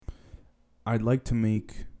I'd like to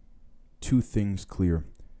make two things clear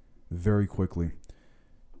very quickly.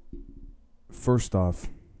 First off,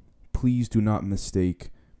 please do not mistake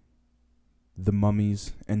the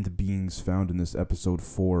mummies and the beings found in this episode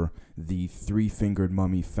for the three-fingered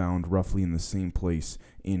mummy found roughly in the same place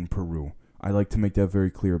in Peru. I like to make that very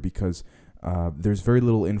clear because there's very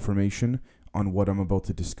little information on what I'm about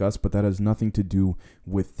to discuss, but that has nothing to do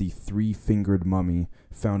with the three-fingered mummy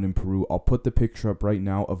found in Peru. I'll put the picture up right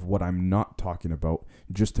now of what I'm not talking about,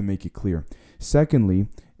 just to make it clear. Secondly,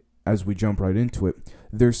 as we jump right into it,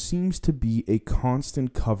 there seems to be a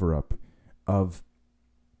constant cover-up of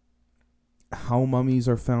how mummies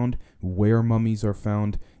are found, where mummies are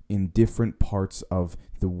found in different parts of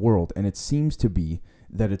the world. And it seems to be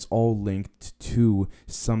that it's all linked to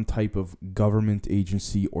some type of government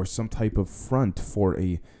agency or some type of front for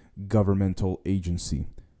a governmental agency.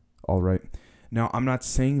 All right. Now, I'm not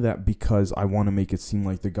saying that because I want to make it seem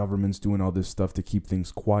like the government's doing all this stuff to keep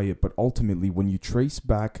things quiet, but ultimately, when you trace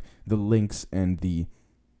back the links and the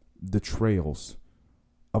trails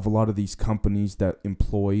of a lot of these companies that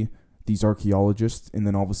employ these archaeologists, and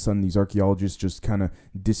then all of a sudden these archaeologists just kind of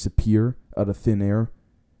disappear out of thin air,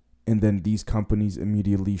 and then these companies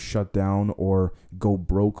immediately shut down or go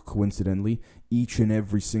broke coincidentally. Each and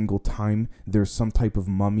every single time there's some type of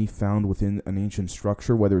mummy found within an ancient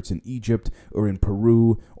structure, whether it's in Egypt or in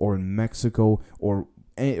Peru or in Mexico or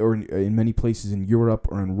in many places in Europe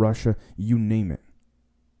or in Russia, you name it.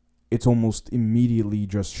 It's almost immediately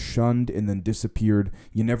just shunned and then disappeared.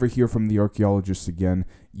 You never hear from the archaeologists again.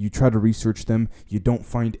 You try to research them. You don't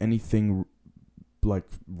find anything like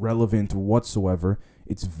relevant whatsoever.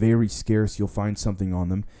 It's very scarce. You'll find something on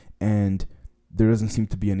them. And there doesn't seem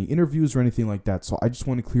to be any interviews or anything like that. So I just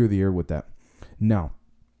want to clear the air with that. Now,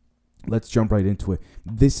 let's jump right into it.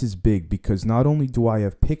 This is big because not only do I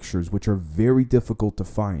have pictures, which are very difficult to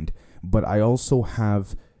find, but I also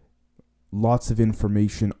have lots of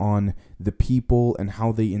information on the people and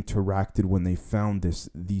how they interacted when they found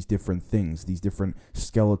these different things, these different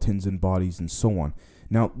skeletons and bodies and so on.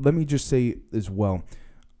 Now, let me just say as well,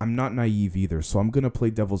 I'm not naive either, so I'm going to play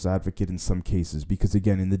devil's advocate in some cases because,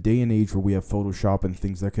 again, in the day and age where we have Photoshop and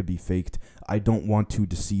things that could be faked, I don't want to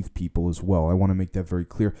deceive people as well. I want to make that very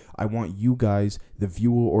clear. I want you guys, the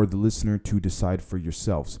viewer or the listener, to decide for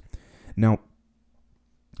yourselves. Now,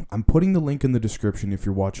 I'm putting the link in the description if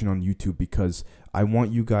you're watching on YouTube because I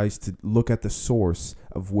want you guys to look at the source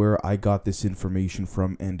of where I got this information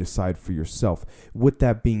from and decide for yourself. With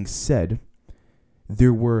that being said,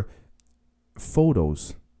 there were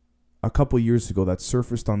photos a couple years ago that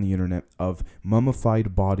surfaced on the internet of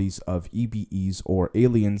mummified bodies of EBEs or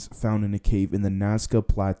aliens found in a cave in the Nazca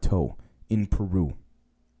Plateau in Peru.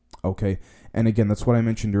 Okay, and again, that's what I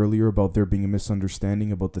mentioned earlier about there being a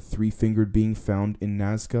misunderstanding about the three-fingered being found in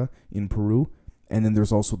Nazca in Peru, and then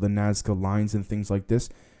there's also the Nazca lines and things like this.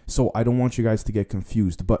 So I don't want you guys to get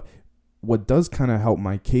confused, but what does kind of help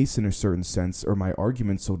my case in a certain sense, or my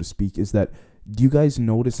argument, so to speak, is that do you guys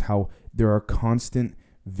notice how there are constant,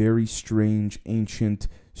 very strange, ancient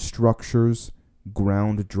structures,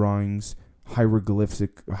 ground drawings, hieroglyphs,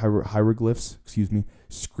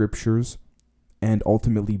 scriptures, and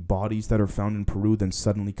ultimately bodies that are found in Peru then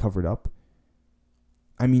suddenly covered up?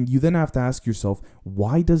 I mean, you then have to ask yourself,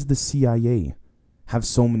 why does the CIA have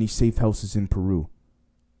so many safe houses in Peru?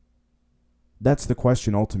 That's the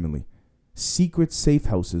question ultimately. Secret safe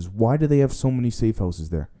houses, why do they have so many safe houses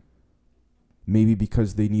there? Maybe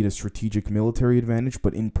because they need a strategic military advantage,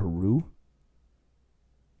 but in Peru?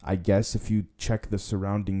 I guess if you check the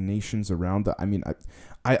surrounding nations around,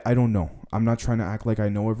 I don't know. I'm not trying to act like I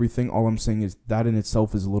know everything. All I'm saying is that in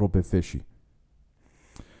itself is a little bit fishy.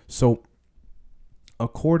 So,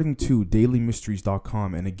 according to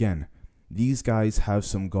dailymysteries.com, and again, these guys have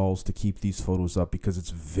some galls to keep these photos up because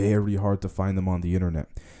it's very hard to find them on the internet.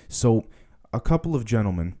 So, a couple of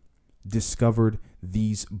gentlemen discovered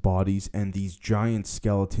these bodies and these giant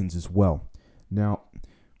skeletons as well. Now,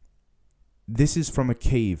 this is from a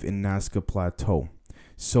cave in Nazca Plateau.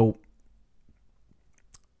 So,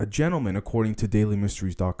 a gentleman, according to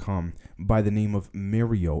dailymysteries.com, by the name of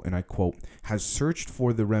Mario, and I quote, has searched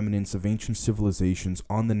for the remnants of ancient civilizations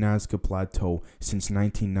on the Nazca Plateau since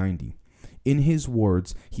 1990. In his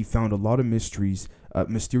words, he found a lot of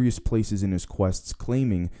mysterious places in his quests,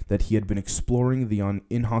 claiming that he had been exploring the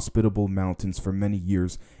inhospitable mountains for many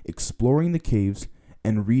years, exploring the caves,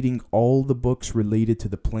 and reading all the books related to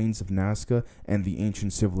the plains of Nazca and the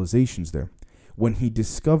ancient civilizations there. When he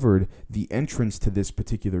discovered the entrance to this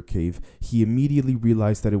particular cave, he immediately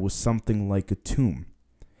realized that it was something like a tomb.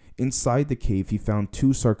 Inside the cave, he found two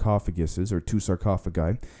sarcophaguses, or two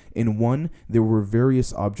sarcophagi. In one, there were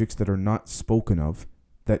various objects that are not spoken of,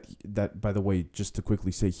 that, by the way, just to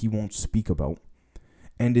quickly say, he won't speak about.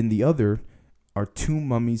 And in the other are two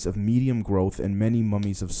mummies of medium growth and many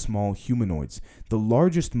mummies of small humanoids. The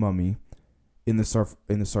largest mummy in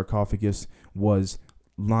the sarcophagus was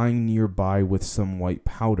lying nearby with some white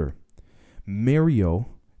powder. Mario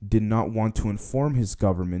did not want to inform his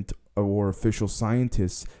government or official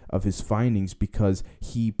scientists of his findings because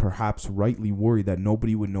he perhaps rightly worried that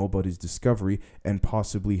nobody would know about his discovery and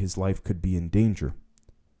possibly his life could be in danger.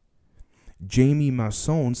 Jamie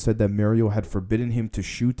Masson said that Mario had forbidden him to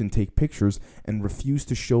shoot and take pictures and refused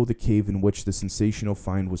to show the cave in which the sensational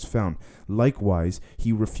find was found. Likewise,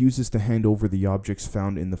 he refuses to hand over the objects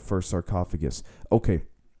found in the first sarcophagus. Okay,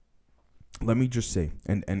 let me just say,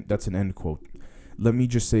 and that's an end quote. Let me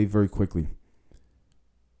just say very quickly,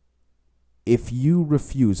 if you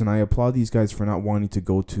refuse, and I applaud these guys for not wanting to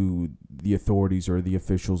go to the authorities or the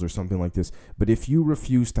officials or something like this, but if you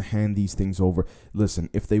refuse to hand these things over, listen,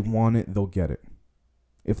 if they want it, they'll get it.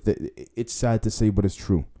 It's sad to say, but it's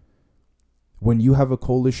true. When you have a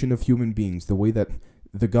coalition of human beings, the way that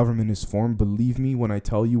the government is formed, believe me when I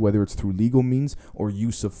tell you, whether it's through legal means or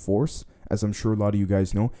use of force, as I'm sure a lot of you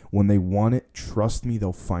guys know, when they want it, trust me,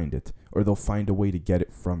 they'll find it, or they'll find a way to get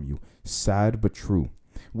it from you. Sad but true.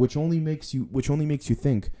 Which only makes you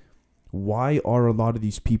think, why are a lot of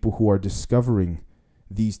these people who are discovering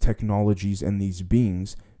these technologies and these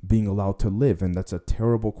beings being allowed to live? And that's a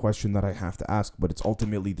terrible question that I have to ask, but it's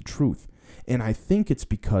ultimately the truth. And I think it's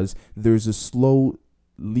because there's a slow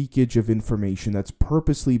leakage of information that's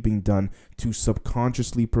purposely being done to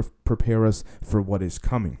subconsciously prepare us for what is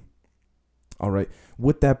coming. All right.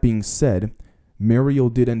 With that being said, Mario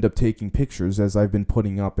did end up taking pictures, as I've been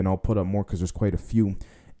putting up, and I'll put up more because there's quite a few.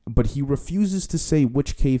 But he refuses to say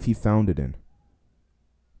which cave he found it in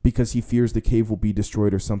because he fears the cave will be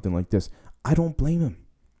destroyed or something like this. I don't blame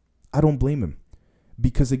him.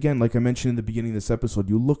 Because again, like I mentioned in the beginning of this episode,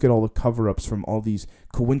 you look at all the cover-ups from all these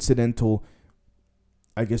coincidental,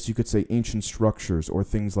 I guess you could say, ancient structures or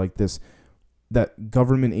things like this that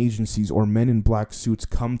government agencies or men in black suits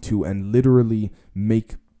come to and literally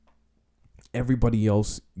make everybody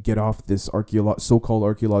else get off this so-called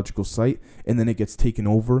archaeological site, and then it gets taken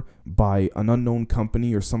over by an unknown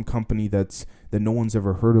company or some company that no one's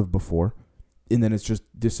ever heard of before, and then it's just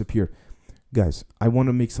disappeared. Guys, I want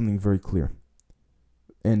to make something very clear,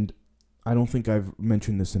 and I don't think I've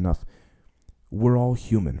mentioned this enough. We're all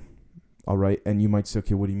human, all right? And you might say,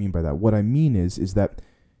 okay, what do you mean by that? What I mean is that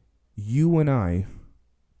you and I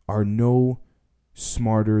are no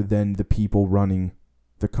smarter than the people running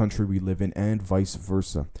the country we live in, and vice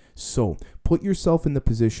versa. So put yourself in the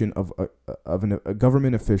position of a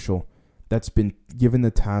government official that's been given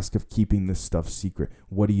the task of keeping this stuff secret.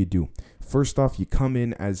 What do? First off, you come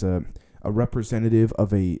in as a representative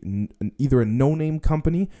of either a no-name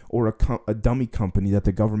company or a dummy company that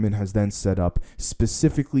the government has then set up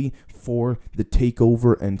specifically for the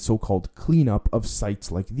takeover and so-called cleanup of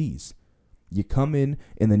sites like these. You come in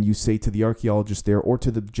and then you say to the archaeologist there, or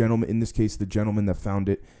to the gentleman, in this case, the gentleman that found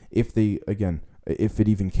it, if it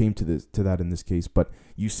even came to that in this case, but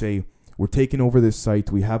you say, we're taking over this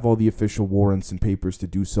site. We have all the official warrants and papers to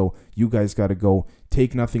do so. You guys got to go.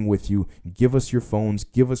 Take nothing with you. Give us your phones.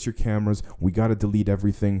 Give us your cameras. We got to delete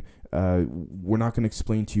everything. We're not going to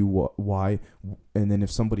explain to you why. And then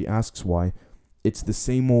if somebody asks why, it's the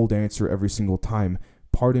same old answer every single time.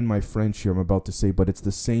 Pardon my French here, I'm about to say, but it's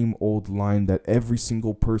the same old line that every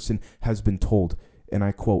single person has been told. And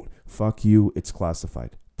I quote, "Fuck you, it's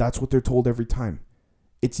classified." That's what they're told every time.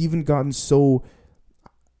 It's even gotten so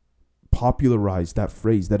popularized, that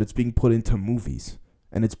phrase, that it's being put into movies.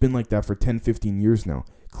 And it's been like that for 10, 15 years now.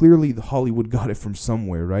 Clearly, Hollywood got it from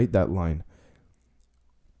somewhere, right? That line.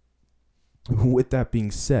 With that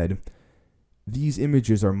being said, these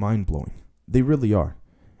images are mind-blowing. They really are.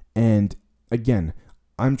 And again,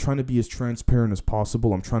 I'm trying to be as transparent as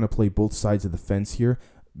possible. I'm trying to play both sides of the fence here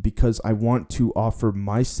because I want to offer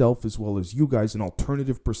myself as well as you guys an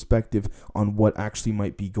alternative perspective on what actually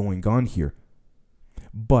might be going on here.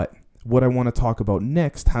 But what I want to talk about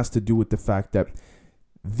next has to do with the fact that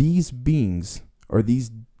these beings, or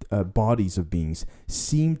these bodies of beings,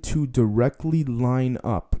 seem to directly line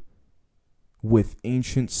up with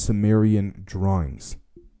ancient Sumerian drawings.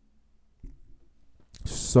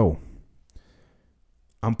 So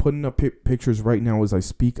I'm putting up pictures right now as I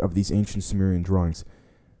speak of these ancient Sumerian drawings.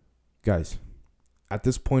 Guys, at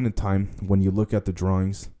this point in time, when you look at the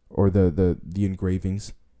drawings or the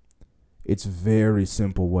engravings, it's very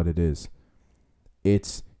simple what it is.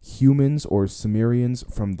 It's humans or Sumerians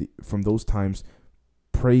from those times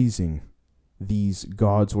praising these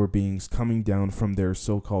gods or beings coming down from their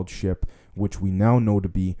so-called ship, which we now know to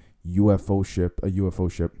be a UFO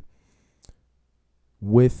ship,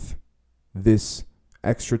 with this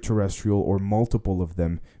extraterrestrial or multiple of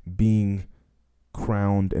them being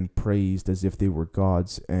crowned and praised as if they were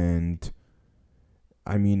gods. And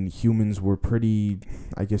I mean, humans were pretty,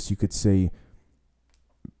 I guess you could say,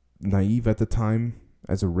 naive at the time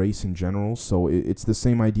as a race in general. So it's the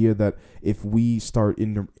same idea that if we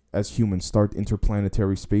as humans start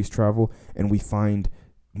interplanetary space travel and we find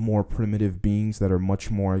more primitive beings that are much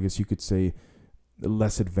more, I guess you could say,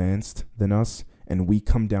 less advanced than us, and we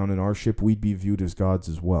come down in our ship, we'd be viewed as gods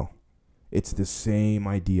as well. It's the same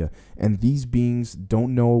idea. And these beings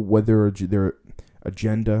don't know whether their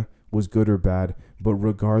agenda was good or bad, but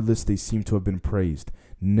regardless, they seem to have been praised.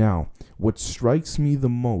 Now, what strikes me the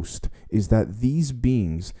most is that these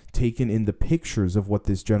beings taken in the pictures of what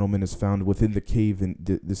this gentleman has found within the cave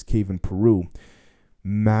this cave in Peru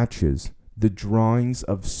matches the drawings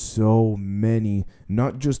of so many,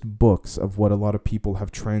 not just books of what a lot of people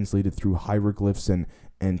have translated through hieroglyphs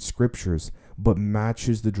and scriptures, but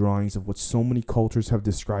matches the drawings of what so many cultures have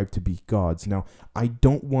described to be gods. Now, I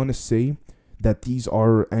don't want to say that these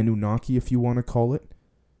are Anunnaki, if you want to call it,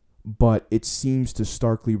 but it seems to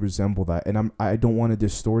starkly resemble that. And I don't want to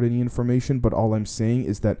distort any information, but all I'm saying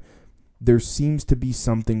is that there seems to be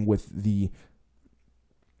something with the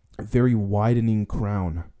very widening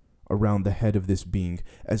crown around the head of this being,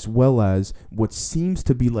 as well as what seems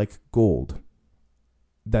to be like gold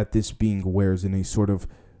that this being wears in a sort of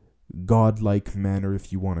godlike manner,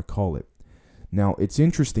 if you want to call it. Now, it's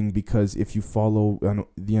interesting because if you follow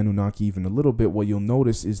the Anunnaki even a little bit, what you'll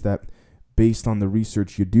notice is that based on the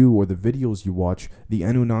research you do or the videos you watch, the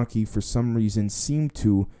Anunnaki for some reason seem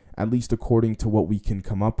to, at least according to what we can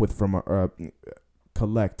come up with from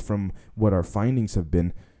collect from what our findings have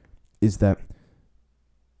been, is that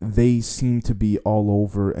they seem to be all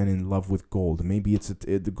over and in love with gold. Maybe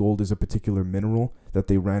the gold is a particular mineral that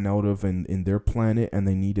they ran out of in their planet and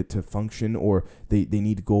they need it to function, or they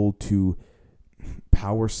need gold to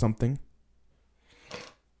power something.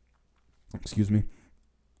 Excuse me.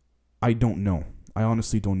 I don't know. I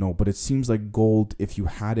honestly don't know, but it seems like gold, if you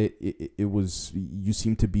had it, you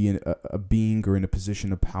seem to be a being or in a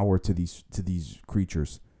position of power to these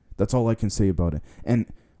creatures. That's all I can say about it.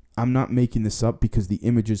 And I'm not making this up because the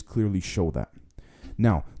images clearly show that.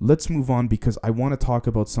 Now, let's move on because I want to talk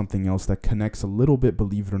about something else that connects a little bit,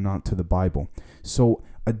 believe it or not, to the Bible. So,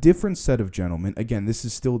 a different set of gentlemen, again, this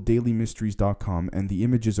is still dailymysteries.com, and the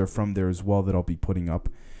images are from there as well that I'll be putting up.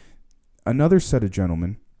 Another set of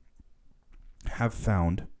gentlemen have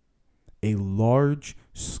found a large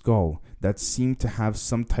skull that seemed to have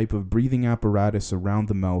some type of breathing apparatus around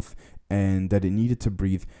the mouth and that it needed to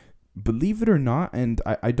breathe. Believe it or not, and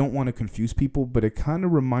I don't want to confuse people, but it kind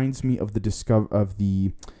of reminds me of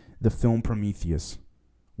the film Prometheus,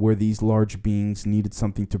 where these large beings needed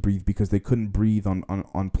something to breathe because they couldn't breathe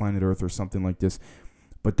on planet Earth or something like this.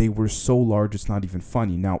 But they were so large, it's not even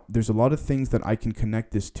funny. Now, there's a lot of things that I can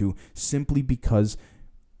connect this to simply because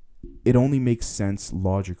it only makes sense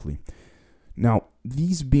logically. Now,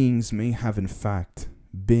 these beings may have in fact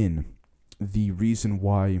been the reason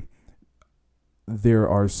why there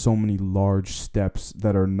are so many large steps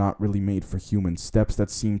that are not really made for humans. Steps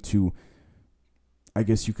that seem to, I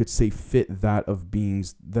guess you could say, fit that of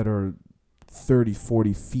beings that are 30,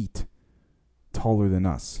 40 feet taller than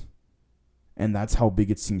us. And that's how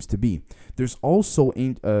big it seems to be. There's also,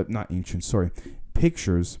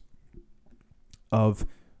 pictures of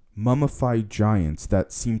mummified giants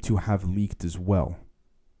that seem to have leaked as well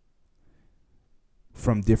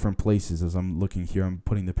from different places. As I'm looking here, I'm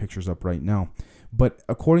putting the pictures up right now. But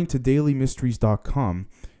according to dailymysteries.com,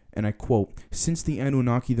 and I quote, since the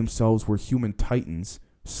Anunnaki themselves were human titans,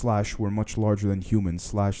 / were much larger than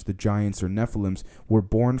humans, / the giants or Nephilims were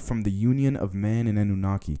born from the union of man and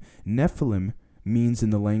Anunnaki. Nephilim means in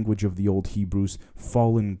the language of the old Hebrews,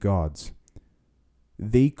 fallen gods.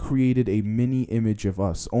 They created a mini image of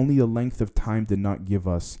us. Only the length of time did not give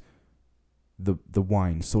us the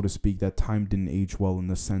wine, so to speak. That time didn't age well in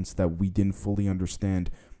the sense that we didn't fully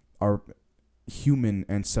understand our human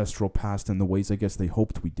ancestral past in the ways I guess they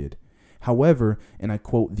hoped we did. However, and I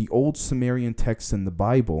quote, the old Sumerian texts in the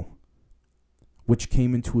Bible, which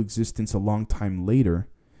came into existence a long time later,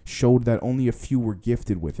 showed that only a few were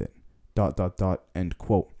gifted with it, ... end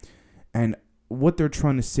quote. And what they're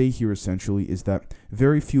trying to say here essentially is that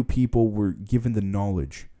very few people were given the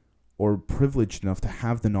knowledge or privileged enough to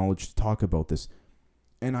have the knowledge to talk about this.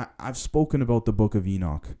 and I've spoken about the Book of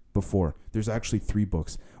Enoch before. There's actually 3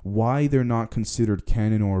 books. Why they're not considered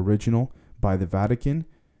canon or original by the Vatican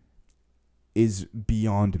is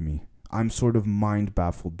beyond me. I'm sort of mind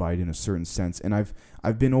baffled by it in a certain sense. And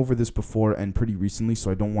I've been over this before and pretty recently,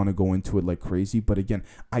 so I don't want to go into it like crazy. But again,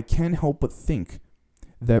 I can't help but think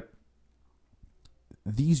that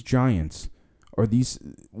these giants, or these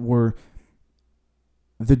were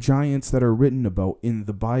the giants that are written about in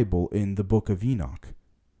the Bible, in the Book of Enoch.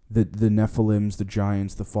 The Nephilims, the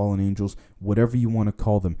giants, the fallen angels, whatever you want to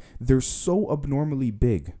call them. They're so abnormally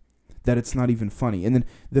big that it's not even funny. And then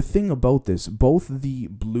the thing about this, both the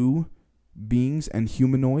blue beings and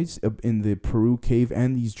humanoids in the Peru cave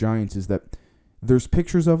and these giants, is that there's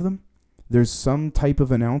pictures of them, there's some type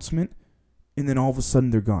of announcement, and then all of a sudden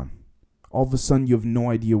they're gone. All of a sudden you have no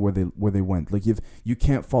idea where they went. Like, if you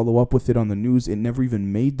can't follow up with it on the news, it never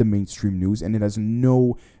even made the mainstream news, and there's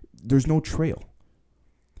no trail.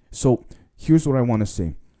 So here's what I want to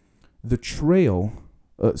say. The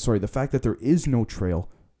fact that there is no trail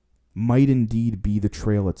might indeed be the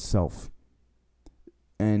trail itself.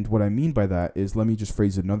 And what I mean by that is, let me just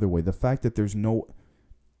phrase it another way. The fact that there's no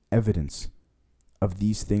evidence of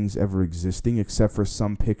these things ever existing, except for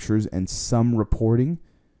some pictures and some reporting,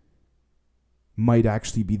 might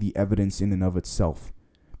actually be the evidence in and of itself.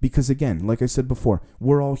 Because again, like I said before,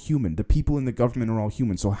 we're all human. The people in the government are all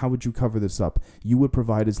human. So how would you cover this up? You would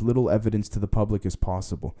provide as little evidence to the public as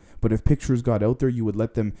possible. But if pictures got out there, you would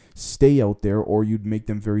let them stay out there, or you'd make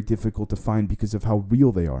them very difficult to find because of how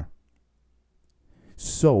real they are.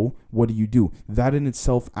 So what do? That in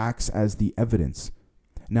itself acts as the evidence.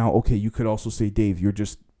 Now, okay, you could also say, Dave, you're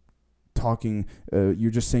just saying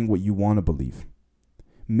what you want to believe.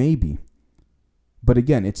 Maybe. But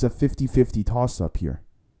again, it's a 50-50 toss-up here.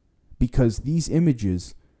 Because these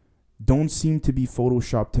images don't seem to be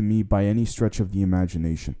photoshopped to me by any stretch of the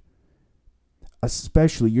imagination.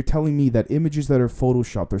 Especially, you're telling me that images that are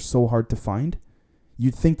photoshopped are so hard to find?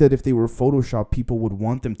 You'd think that if they were photoshopped, people would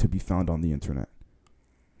want them to be found on the internet.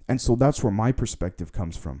 And so that's where my perspective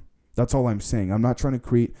comes from. That's all I'm saying. I'm not trying to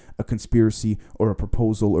create a conspiracy or a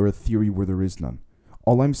proposal or a theory where there is none.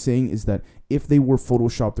 All I'm saying is that if they were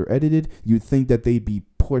photoshopped or edited, you'd think that they'd be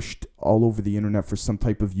pushed all over the internet for some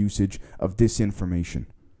type of usage of disinformation.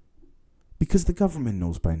 Because the government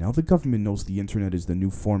knows by now. The government knows the internet is the new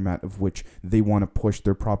format of which they want to push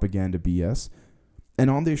their propaganda BS. And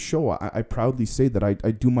on this show, I proudly say that I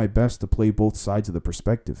do my best to play both sides of the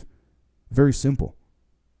perspective. Very simple.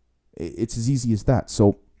 It's as easy as that.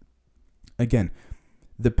 So, again,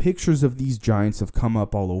 the pictures of these giants have come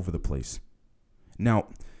up all over the place. Now,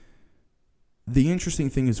 the interesting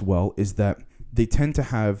thing as well is that they tend to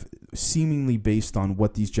have, seemingly based on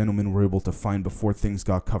what these gentlemen were able to find before things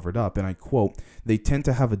got covered up, and I quote, they tend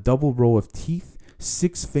to have a double row of teeth,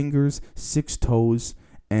 6 fingers, 6 toes,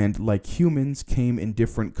 and like humans, came in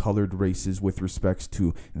different colored races with respects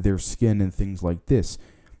to their skin and things like this.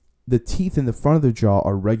 The teeth in the front of the jaw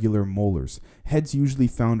are regular molars. Heads usually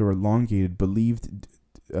found are elongated, believed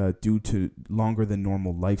due to longer than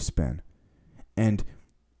normal lifespan. And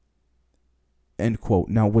end quote.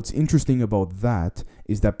 Now, what's interesting about that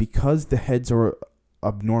is that because the heads are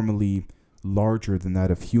abnormally larger than that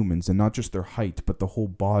of humans, and not just their height, but the whole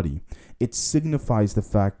body, it signifies the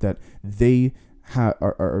fact that they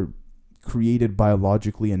are created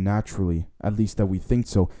biologically and naturally, at least that we think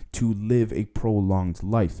so, to live a prolonged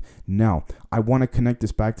life. Now, I want to connect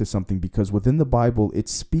this back to something, because within the Bible, it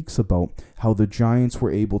speaks about how the giants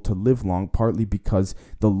were able to live long, partly because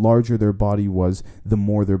the larger their body was, the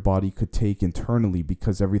more their body could take internally,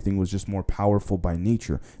 because everything was just more powerful by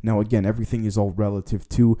nature. Now, again, everything is all relative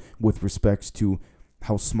too, with respects to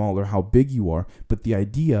how small or how big you are, but the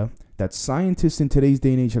idea that scientists in today's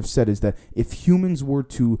day and age have said is that if humans were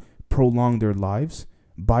to prolong their lives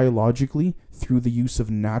biologically through the use of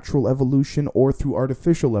natural evolution or through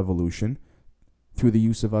artificial evolution, through the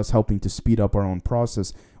use of us helping to speed up our own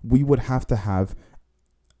process, we would have to have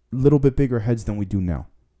a little bit bigger heads than we do now.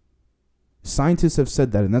 Scientists have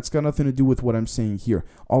said that, and that's got nothing to do with what I'm saying here.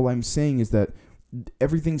 All I'm saying is that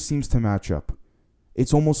everything seems to match up.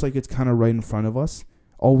 It's almost like it's kind of right in front of us.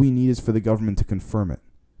 All we need is for the government to confirm it.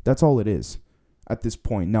 That's all it is at this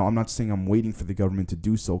point. Now, I'm not saying I'm waiting for the government to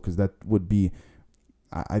do so, because that would be,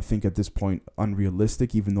 I think at this point,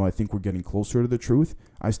 unrealistic, even though I think we're getting closer to the truth.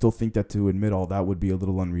 I still think that to admit all that would be a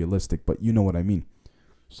little unrealistic, but you know what I mean.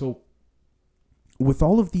 So, with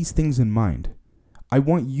all of these things in mind, I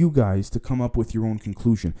want you guys to come up with your own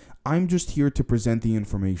conclusion. I'm just here to present the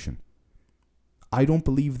information. I don't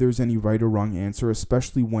believe there's any right or wrong answer,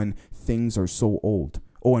 especially when things are so old.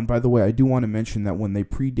 Oh, and by the way, I do want to mention that when they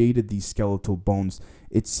predated these skeletal bones,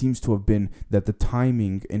 it seems to have been that the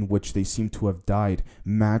timing in which they seem to have died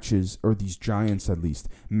matches, or these giants at least,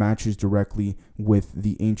 matches directly with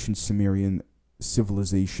the ancient Sumerian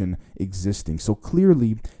civilization existing. So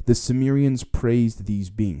clearly, the Sumerians praised these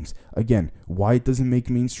beings. Again, why it doesn't make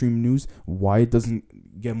mainstream news, why it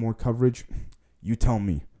doesn't get more coverage, you tell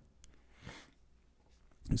me.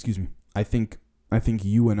 Excuse me. I think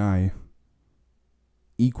you and I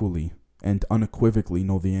equally and unequivocally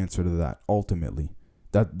know the answer to that. Ultimately,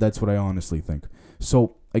 that's what I honestly think.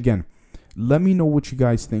 So again, let me know what you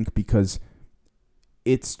guys think, because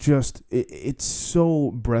it's just it's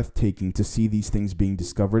so breathtaking to see these things being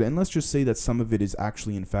discovered. And let's just say that some of it is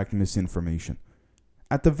actually in fact misinformation,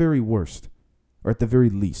 at the very worst, or at the very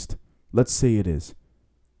least. Let's say it is.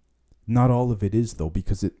 Not all of it is, though,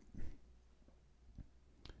 because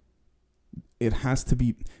it has to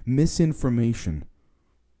be misinformation.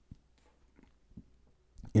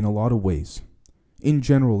 In a lot of ways, in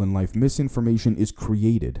general in life, misinformation is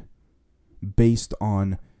created based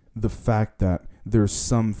on the fact that there's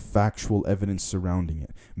some factual evidence surrounding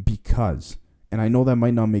it. Because, and I know that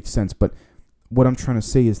might not make sense, but what I'm trying to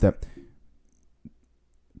say is that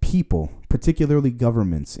people, particularly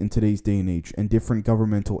governments in today's day and age, and different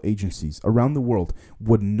governmental agencies around the world,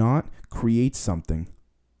 would not create something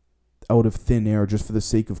out of thin air just for the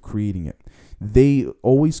sake of creating it. They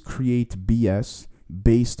always create BS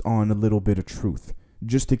based on a little bit of truth,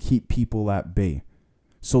 just to keep people at bay.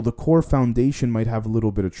 So the core foundation might have a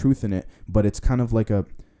little bit of truth in it, but it's kind of like a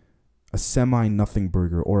semi-nothing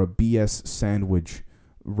burger or a BS sandwich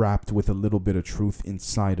wrapped with a little bit of truth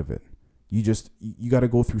inside of it. You got to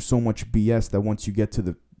go through so much BS that once you get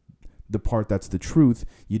to the part that's the truth,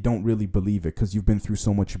 you don't really believe it because you've been through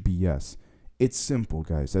so much BS. It's simple,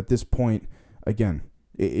 guys. At this point, again,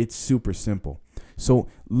 it's super simple. So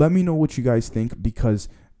let me know what you guys think, because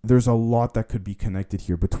there's a lot that could be connected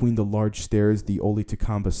here between the large stairs, the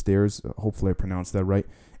Ollantaytambo stairs, hopefully I pronounced that right,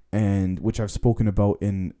 and which I've spoken about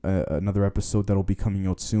in another episode that'll be coming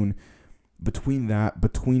out soon. Between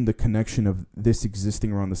the connection of this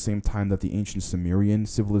existing around the same time that the ancient Sumerian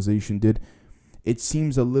civilization did, it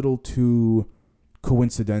seems a little too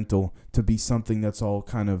coincidental to be something that's all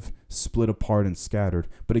kind of split apart and scattered.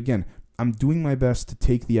 But again, I'm doing my best to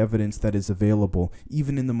take the evidence that is available,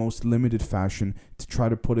 even in the most limited fashion, to try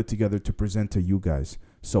to put it together to present to you guys.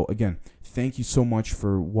 So again, thank you so much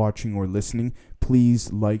for watching or listening.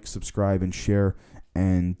 Please like, subscribe, and share,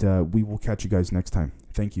 and we will catch you guys next time.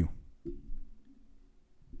 Thank you.